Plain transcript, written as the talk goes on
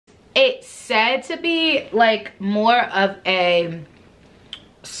It's said to be like more of a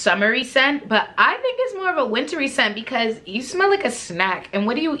summery scent, but I think it's more of a wintry scent because you smell like a snack. And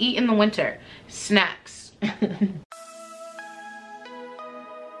what do you eat in the winter? Snacks.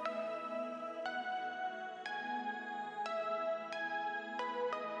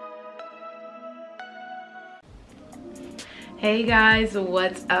 Hey guys,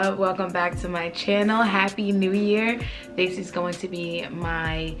 what's up? Welcome back to my channel. Happy New Year. This is going to be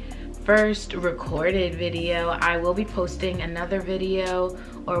my first recorded video. I will be posting another video,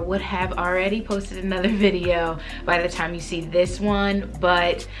 or would have already posted another video by the time you see this one,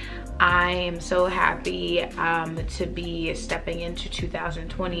 but I am so happy to be stepping into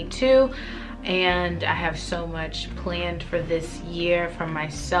 2022, and I have so much planned for this year for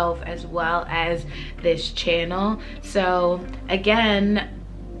myself as well as this channel. So again,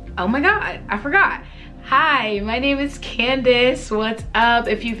 oh my god, I forgot. Hi, my name is Candace. What's up?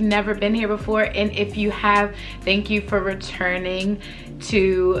 If you've never been here before, and if you have, thank you for returning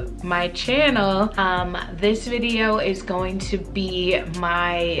to my channel. This video is going to be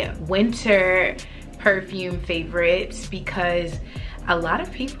my winter perfume favorites because a lot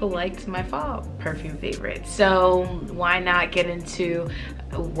of people liked my fall perfume favorites. So why not get into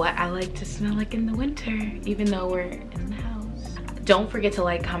what I like to smell like in the winter, even though we're in the house. Don't forget to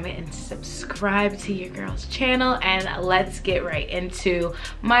like, comment, and subscribe to your girl's channel, and let's get right into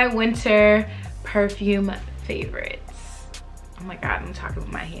my winter perfume favorites. Oh my god, I'm talking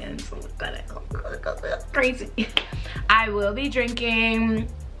with my hands. Crazy. I will be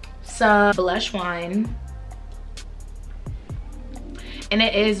drinking some blush wine, and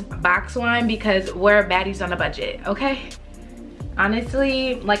it is box wine because we're baddies on a budget, okay?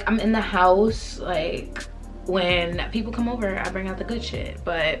 Honestly, like, I'm in the house, like, when people come over, I bring out the good shit,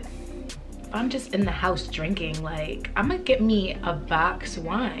 but if I'm just in the house drinking, like, I'm gonna get me a box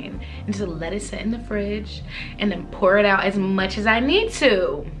wine and just let it sit in the fridge and then pour it out as much as I need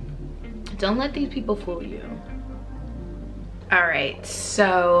to. Don't let these people fool you. All right,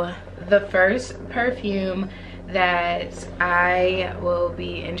 so the first perfume that I will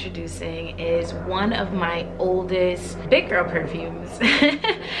be introducing is one of my oldest big girl perfumes.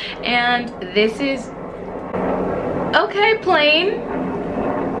 And this is, okay, plain.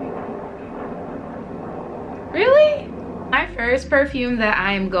 Really? My first perfume that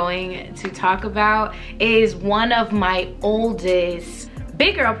I'm going to talk about is one of my oldest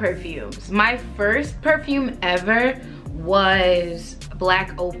big girl perfumes. My first perfume ever was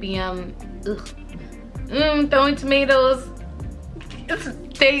Black Opium. Ugh. Throwing tomatoes. It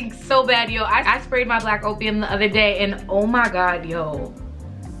stinks so bad, yo. I sprayed my Black Opium the other day, and oh my god, yo.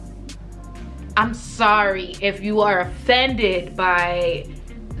 I'm sorry if you are offended by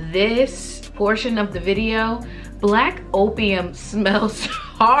this portion of the video. Black Opium smells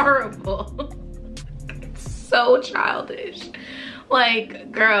horrible. It's so childish.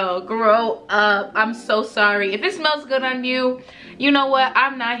 Like, girl, grow up. I'm so sorry. If it smells good on you, you know what?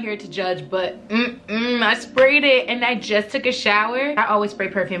 I'm not here to judge, but I sprayed it and I just took a shower. I always spray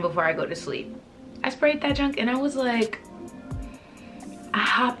perfume before I go to sleep. I sprayed that junk and I was like, I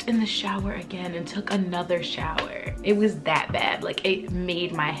hopped in the shower again and took another shower. It was that bad. Like, it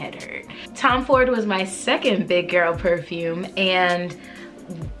made my head hurt. Tom Ford was my second big girl perfume, and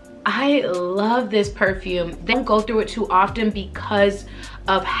I love this perfume. They don't go through it too often because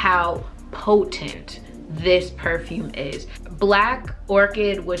of how potent this perfume is. Black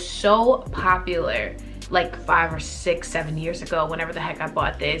Orchid was so popular like 5 or 6, 7 years ago, whenever the heck I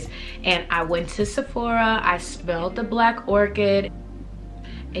bought this. And I went to Sephora, I smelled the Black Orchid.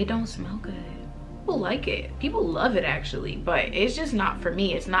 It don't smell good. People like it. People love it actually, but it's just not for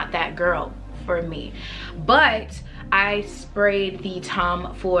me. It's not that girl for me. But I sprayed the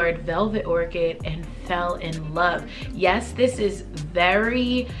Tom Ford Velvet Orchid and fell in love. Yes, this is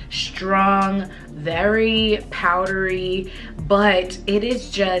very strong, very powdery, but it is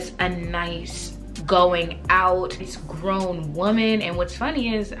just a nice going out. It's grown woman. And what's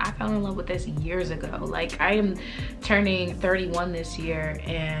funny is I fell in love with this years ago. Like, I am turning 31 this year,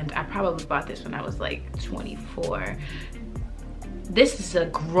 and I probably bought this when I was like 24. This is a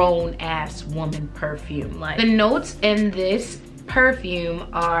grown ass woman perfume. Like, the notes in this perfume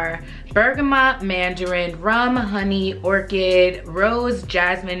are bergamot, mandarin, rum, honey, orchid, rose,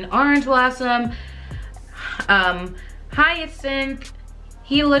 jasmine, orange blossom, hyacinth,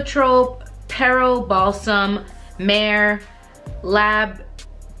 heliotrope, pearl balsam, myrrh, labdanum,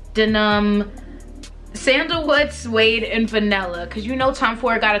 sandalwood, suede, and vanilla. Because you know Tom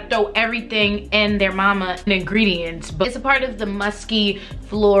Ford gotta throw everything in their mama ingredients, but it's a part of the musky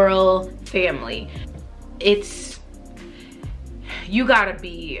floral family. It's, you gotta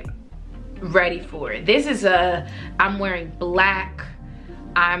be ready for it. This is I'm wearing black.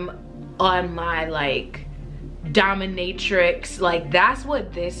 I'm on my like dominatrix. Like that's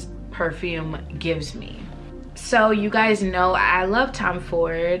what this perfume gives me. So you guys know I love Tom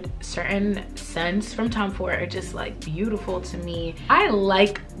Ford. Certain scents from Tom Ford are just like beautiful to me. I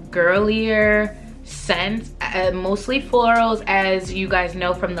like girlier scents, mostly florals, as you guys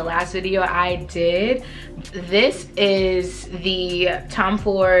know from the last video I did. This is the Tom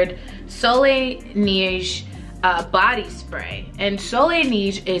Ford Soleil Neige body spray, and Soleil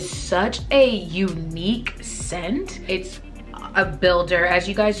Neige is such a unique scent. It's a builder. As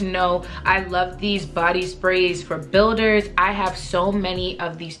you guys know, I love these body sprays for builders. I have so many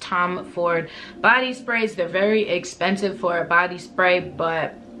of these Tom Ford body sprays. They're very expensive for a body spray,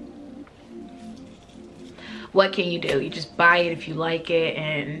 but what can you do? You just buy it if you like it,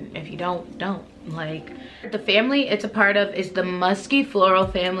 and if you don't, don't. Like, the family it's a part of is the musky floral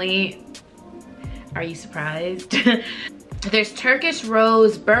family. Are you surprised? There's Turkish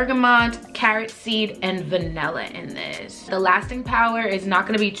rose, bergamot, carrot seed, and vanilla in this. The lasting power is not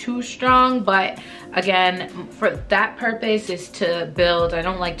going to be too strong, but again, for that purpose is to build. I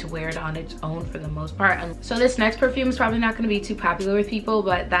don't like to wear it on its own for the most part. So this next perfume is probably not going to be too popular with people,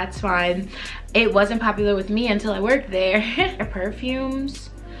 but that's fine. It wasn't popular with me until I worked there. Perfumes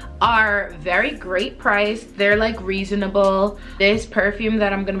are very great price. They're like reasonable. This perfume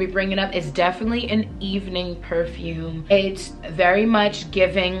that I'm gonna be bringing up is definitely an evening perfume. It's very much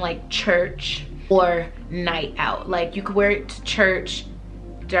giving like church or night out. Like you could wear it to church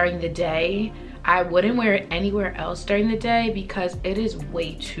during the day. I wouldn't wear it anywhere else during the day because it is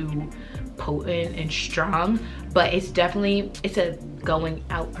way too potent and strong, but it's a going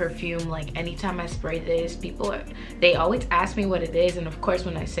out perfume. Like anytime I spray this, they always ask me what it is, and of course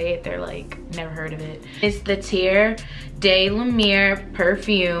when I say it, they're like, never heard of it. It's the Terre de Lumiēre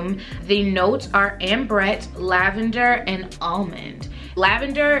perfume. The notes are ambrette, lavender, and almond.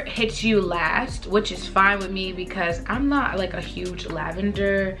 Lavender hits you last, which is fine with me because I'm not like a huge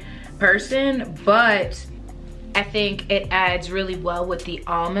lavender person, but I think it adds really well with the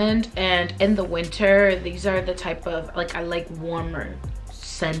almond. And in the winter, these are the type of, like, I like warmer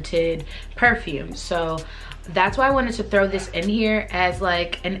scented perfumes. So that's why I wanted to throw this in here as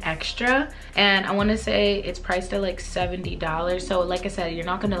like an extra. And I want to say it's priced at like $70. So like I said, you're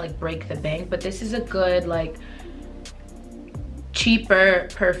not gonna like break the bank, but this is a good like cheaper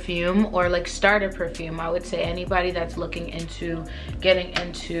perfume or like starter perfume. I would say anybody that's looking into getting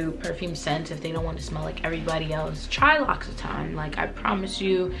into perfume scents, if they don't want to smell like everybody else, try L'Occitane. Like I promise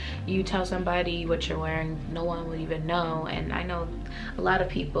you, you tell somebody what you're wearing, no one will even know. And I know a lot of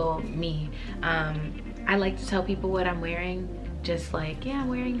people, me, I like to tell people what I'm wearing, just like, yeah, I'm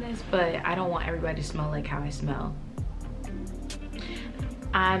wearing this, but I don't want everybody to smell like how I smell.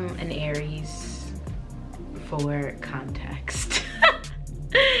 I'm an Aries for context.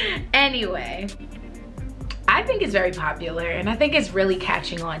 Anyway, I think it's very popular and I think it's really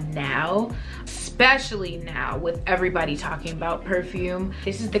catching on now, especially now with everybody talking about perfume.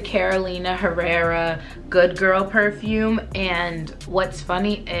 This is the Carolina Herrera Good Girl perfume, and what's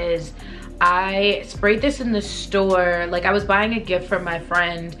funny is I sprayed this in the store. Like I was buying a gift for my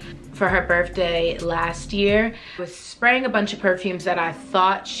friend for her birthday last year. I was spraying a bunch of perfumes that I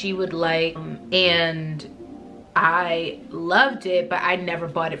thought she would like, and I loved it, but I never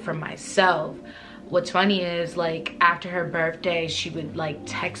bought it for myself. What's funny is like after her birthday, she would like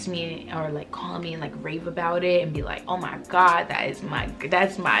text me or like call me and like rave about it and be like, oh my god,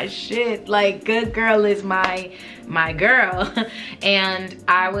 that's my shit. Like Good Girl is my girl. And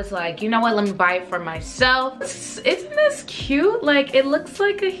I was like, you know what, let me buy it for myself. Isn't this cute? Like it looks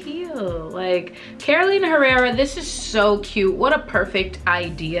like a heel. Like Carolina Herrera, this is so cute. What a perfect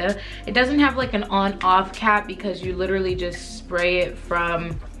idea. It doesn't have like an on-off cap because you literally just spray it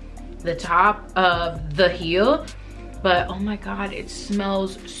from the top of the heel, but oh my god, it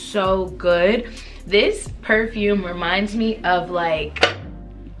smells so good. This perfume reminds me of like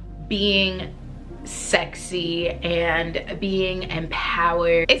being sexy and being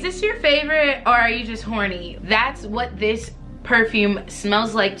empowered. Is this your favorite or are you just horny? That's what this perfume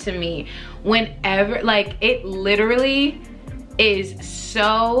smells like to me. Whenever, like, it literally is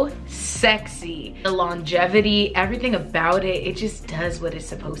so sexy. The longevity, everything about it, it just does what it's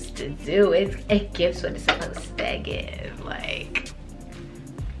supposed to do. It gives what it's supposed to give. Like,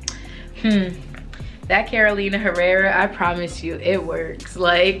 that Carolina Herrera, I promise you, it works.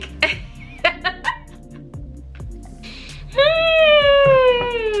 Like,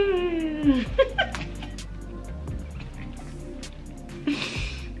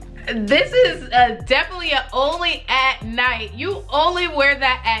 This is definitely a only at night. You only wear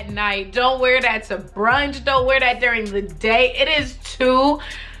that at night. Don't wear that to brunch. Don't wear that during the day. It is too,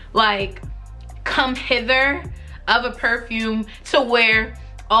 like, come hither of a perfume to wear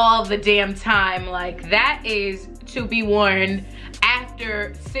all the damn time. Like, that is to be worn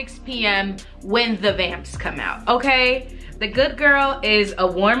after 6 p.m. when the vamps come out, okay? The Good Girl is a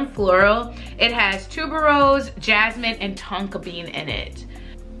warm floral. It has tuberose, jasmine, and tonka bean in it.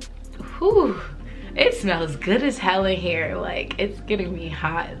 Whew, it smells good as hell in here. Like, it's getting me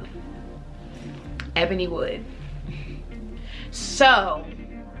hot. Ebony wood. So,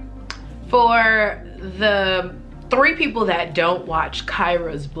 for the 3 people that don't watch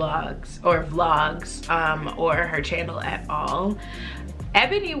Cheirosa's vlogs or her channel at all,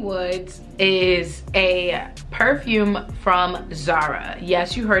 Ebony Woods is a perfume from Zara.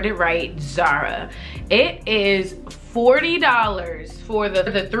 Yes, you heard it right, Zara. It is $40 for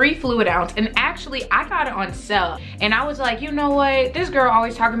the 3 fluid ounce, and actually I got it on sale, and I was like, you know what, this girl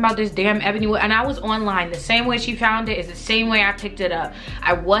always talking about this damn Ebony Wood, and I was online. The same way she found it is the same way I picked it up.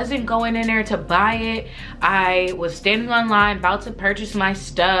 I wasn't going in there to buy it. I was standing online about to purchase my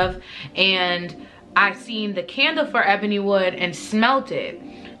stuff, and I seen the candle for Ebony Wood and smelt it,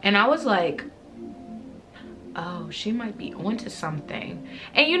 and I was like, oh, she might be onto something.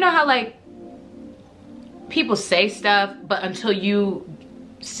 And you know how, like, people say stuff, but until you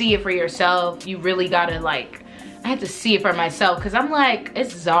see it for yourself, you really gotta, like, I had to see it for myself, because I'm like,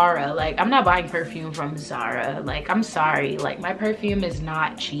 it's Zara. Like, I'm not buying perfume from Zara. Like, I'm sorry, like, my perfume is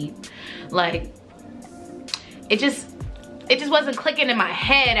not cheap. Like, it just wasn't clicking in my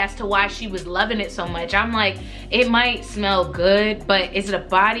head as to why she was loving it so much. I'm like, it might smell good, but is it a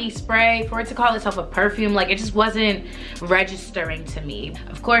body spray for it to call itself a perfume? Like, it just wasn't registering to me.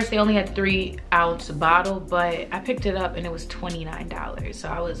 Of course, they only had 3 ounce bottle, but I picked it up and it was $29. So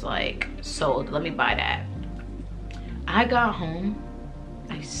I was like, sold, let me buy that. I got home,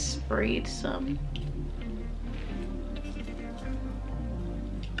 I sprayed some.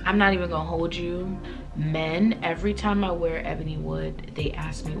 I'm not even gonna hold you. Men, every time I wear Ebony Wood, they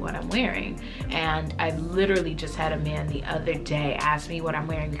ask me what I'm wearing. And I literally just had a man the other day ask me what I'm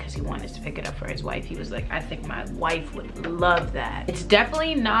wearing because he wanted to pick it up for his wife. He was like, I think my wife would love that. It's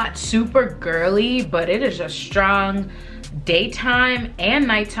definitely not super girly, but it is a strong daytime and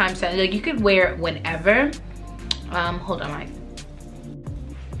nighttime scent. Like, you could wear it whenever. Hold on,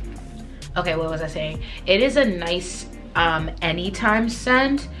 okay, what was I saying? It is a nice anytime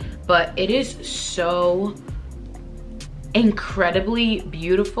scent, but it is so incredibly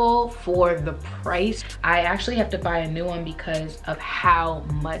beautiful for the price. I actually have to buy a new one because of how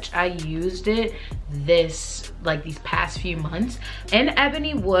much I used it these past few months. In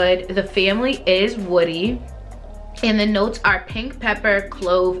Ebony Wood, the family is woody, and the notes are pink pepper,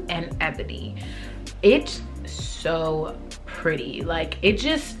 clove, and ebony. It's so pretty. Like, it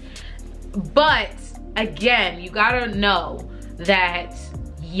just, but again, you gotta know that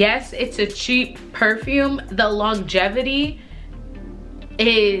yes, it's a cheap perfume. The longevity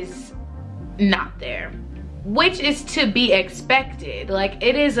is not there, which is to be expected. Like,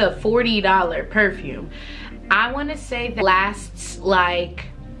 it is a $40 perfume. I want to say that lasts like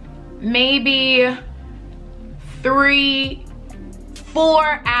maybe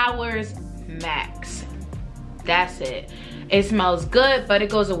 3-4 hours max. That's it. It smells good, but it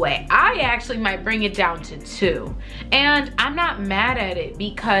goes away. I actually might bring it down to 2. And I'm not mad at it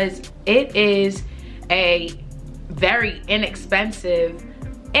because it is a very inexpensive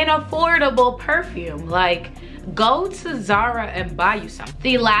and affordable perfume. Like, go to Zara and buy you some.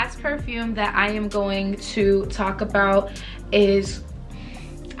 The last perfume that I am going to talk about is,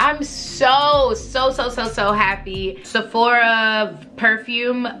 I'm so happy. Sephora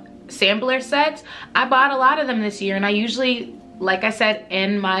perfume sampler sets. I bought a lot of them this year, and I usually, like I said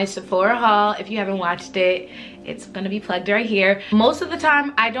in my Sephora haul, if you haven't watched it, it's gonna be plugged right here. Most of the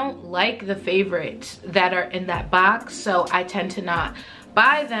time I don't like the favorites that are in that box, so I tend to not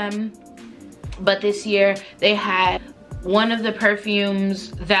buy them. But this year they had one of the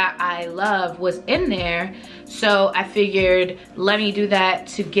perfumes that I love was in there, so I figured let me do that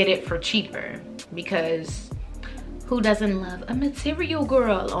to get it for cheaper, because who doesn't love a material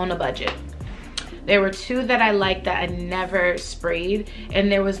girl on a budget? There were 2 that I liked that I never sprayed,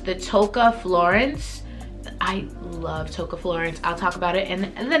 and there was the Tocca Florence. I love Tocca Florence. I'll talk about it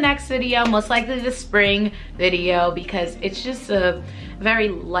in the next video, most likely the spring video, because it's just a very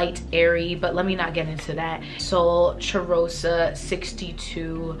light, airy, but let me not get into that. Sol Cheirosa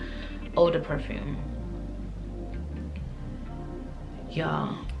 62 Eau de Perfume.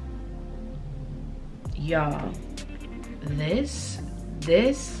 Y'all, this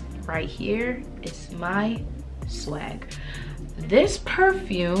right here is my swag. This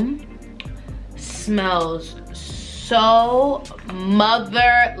perfume smells so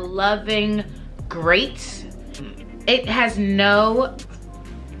mother loving great. It has no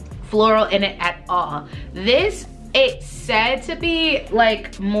floral in it at all. This, it's said to be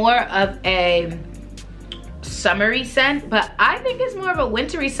like more of a summery scent, but I think it's more of a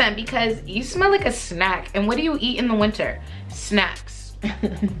wintry scent because you smell like a snack. And what do you eat in the winter? Snacks.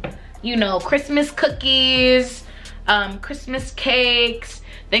 You know, Christmas cookies, Christmas cakes,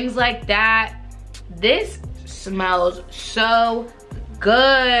 things like that. This smells so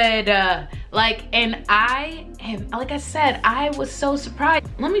good. Like, and I am, like I said, I was so surprised.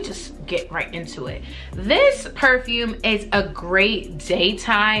 Let me just get right into it. This perfume is a great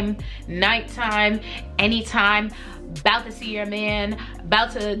daytime, nighttime, anytime, about to see your man,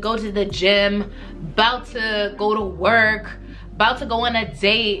 about to go to the gym, about to go to work, about to go on a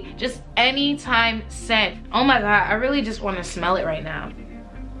date, just anytime scent. Oh my God, I really just want to smell it right now.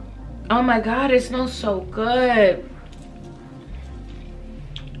 Oh my God, it smells so good.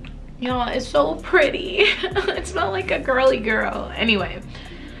 Y'all, it's so pretty. It smells like a girly girl. Anyway,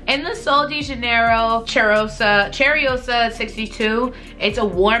 in the Sol de Janeiro Cheirosa 62, it's a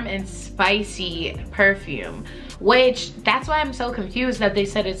warm and spicy perfume, which that's why I'm so confused that they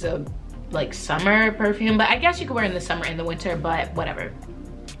said it's a like summer perfume, but I guess you could wear it in the summer and the winter, but whatever.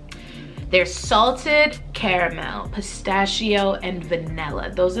 There's salted caramel, pistachio, and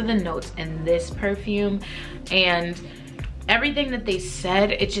vanilla. Those are the notes in this perfume. And everything that they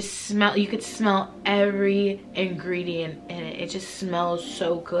said, it just smelled, you could smell every ingredient in it. It just smells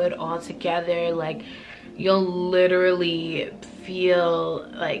so good all together. Like, you'll literally feel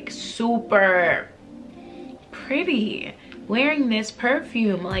like super pretty wearing this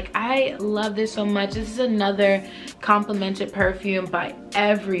perfume. Like, I love this so much. This is another complimented perfume by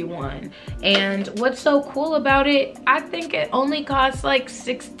everyone. And what's so cool about it, I think it only costs like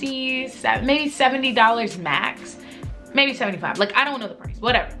 $60, maybe $70 max, maybe 75. Like, I don't know the price,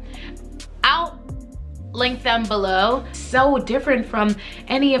 whatever. I'll link them below. So different from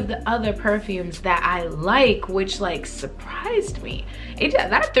any of the other perfumes that I like, which like surprised me.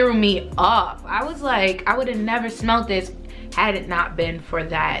 That threw me off. I was like, I would have never smelled this had it not been for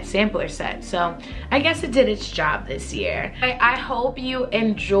that sampler set. So I guess it did its job this year. I hope you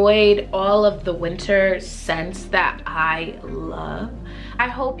enjoyed all of the winter scents that I love. I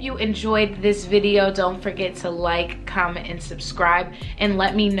hope you enjoyed this video. Don't forget to like, comment, and subscribe, and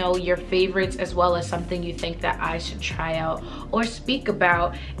let me know your favorites as well as something you think that I should try out or speak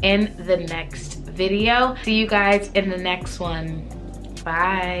about in the next video. See you guys in the next one.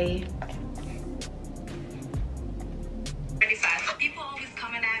 Bye. People always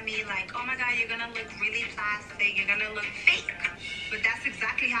coming at me like, oh my God, you're gonna look really plastic, you're gonna look fake. But that's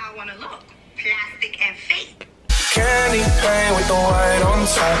exactly how I wanna look, plastic and fake. Candy paint with the white on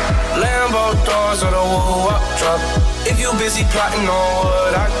top, Lambo doors or the woo-wop drop. If you busy plotting on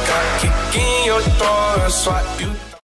what I got, kick in your door and swat you